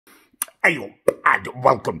Hey up, and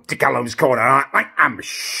welcome to Callum's Corner. I am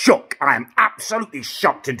shocked. I am absolutely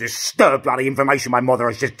shocked and disturbed by the information my mother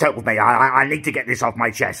has just told me. I need to get this off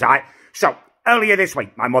my chest, alright? So, earlier this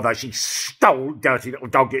week, my mother, she stole, dirty little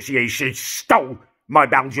dog that she is, she stole my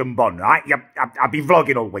Belgian bun, right? I've been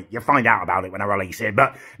vlogging all week. You'll find out about it when I release it.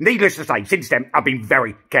 But needless to say, since then, I've been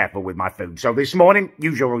very careful with my food. So this morning,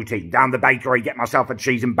 usual routine. Down the bakery, get myself a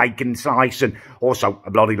cheese and bacon slice and also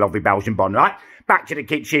a bloody lovely Belgian bun, right? Back to the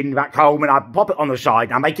kitchen, back home, and I pop it on the side,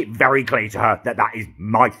 and I make it very clear to her that that is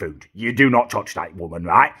my food. You do not touch that, woman,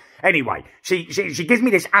 right? Anyway, she gives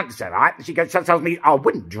me this answer, right? She tells me I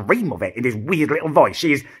wouldn't dream of it in this weird little voice.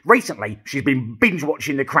 She's been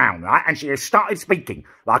binge-watching The Crown, right? And she has started speaking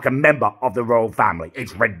like a member of the royal family.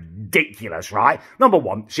 It's ridiculous, right? Number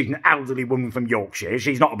one, she's an elderly woman from Yorkshire.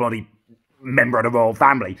 She's not a bloody member of the royal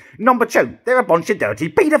family. Number two, they're a bunch of dirty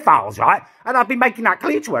paedophiles, right? And I've been making that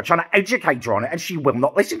clear to her, trying to educate her on it, and she will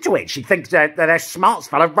not listen to it. She thinks that they're smarts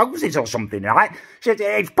full of roses or something, right?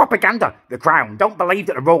 It's propaganda, The Crown. Don't believe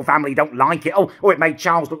that the royal family don't like it. Oh, it made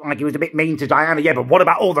Charles look like he was a bit mean to Diana. Yeah, but what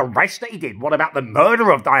about all the rest that he did? What about the murder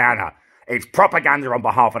of Diana? It's propaganda on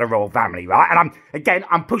behalf of the royal family, right? And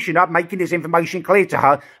I'm pushing her, making this information clear to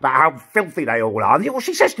her about how filthy they all are. And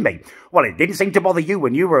she says to me, well, it didn't seem to bother you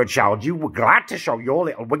when you were a child. You were glad to show your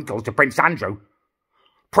little Winkle to Prince Andrew.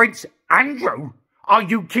 Prince Andrew? Are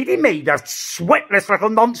you kidding me? The sweatless little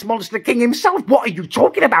nonce monster king himself? What are you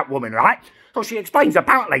talking about, woman, right? So she explains,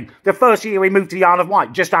 apparently, the first year we moved to the Isle of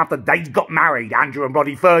Wight, just after they got married, Andrew and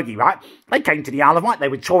Roddy Fergie, right? They came to the Isle of Wight. They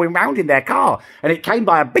were touring around in their car, and it came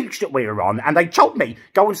by a beach that we were on, and they told me,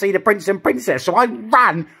 go and see the prince and princess. So I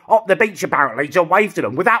ran up the beach, apparently, to wave to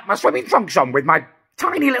them without my swimming trunks on, with my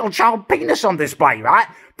tiny little child penis on display, right?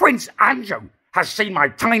 Prince Andrew has seen my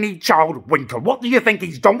tiny child Winkle. What do you think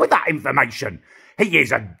he's done with that information? He is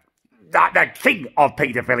the king of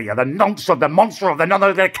paedophilia, the nonce of the monster of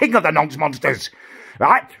the king of the nonce monsters,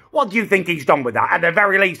 right? What do you think he's done with that? At the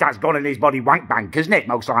very least, that's gone in his body wank bank, isn't it,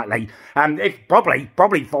 most likely? And it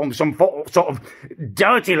probably formed some sort of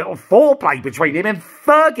dirty little foreplay between him and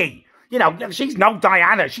Fergie. You know, she's no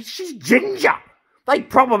Diana, she's Ginger. They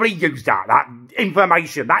probably used that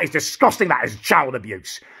information. That is disgusting. That is child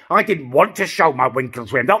abuse. I didn't want to show my Winkle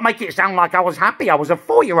to him. Don't make it sound like I was happy. I was a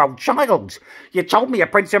 4-year-old child. You told me a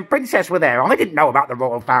prince and princess were there. I didn't know about the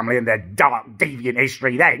royal family and their dark, deviant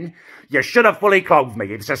history then. You should have fully clothed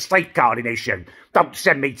me. It's a safeguarding issue. Don't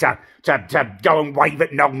send me to go and wave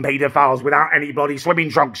at known paedophiles without any bloody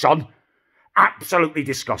swimming trunks on. Absolutely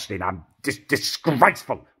disgusting.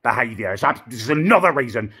 Disgraceful behaviour. So this is another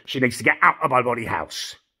reason she needs to get out of my bloody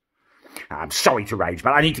house. I'm sorry to rage, but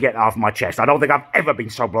I need to get that off my chest. I don't think I've ever been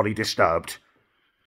so bloody disturbed.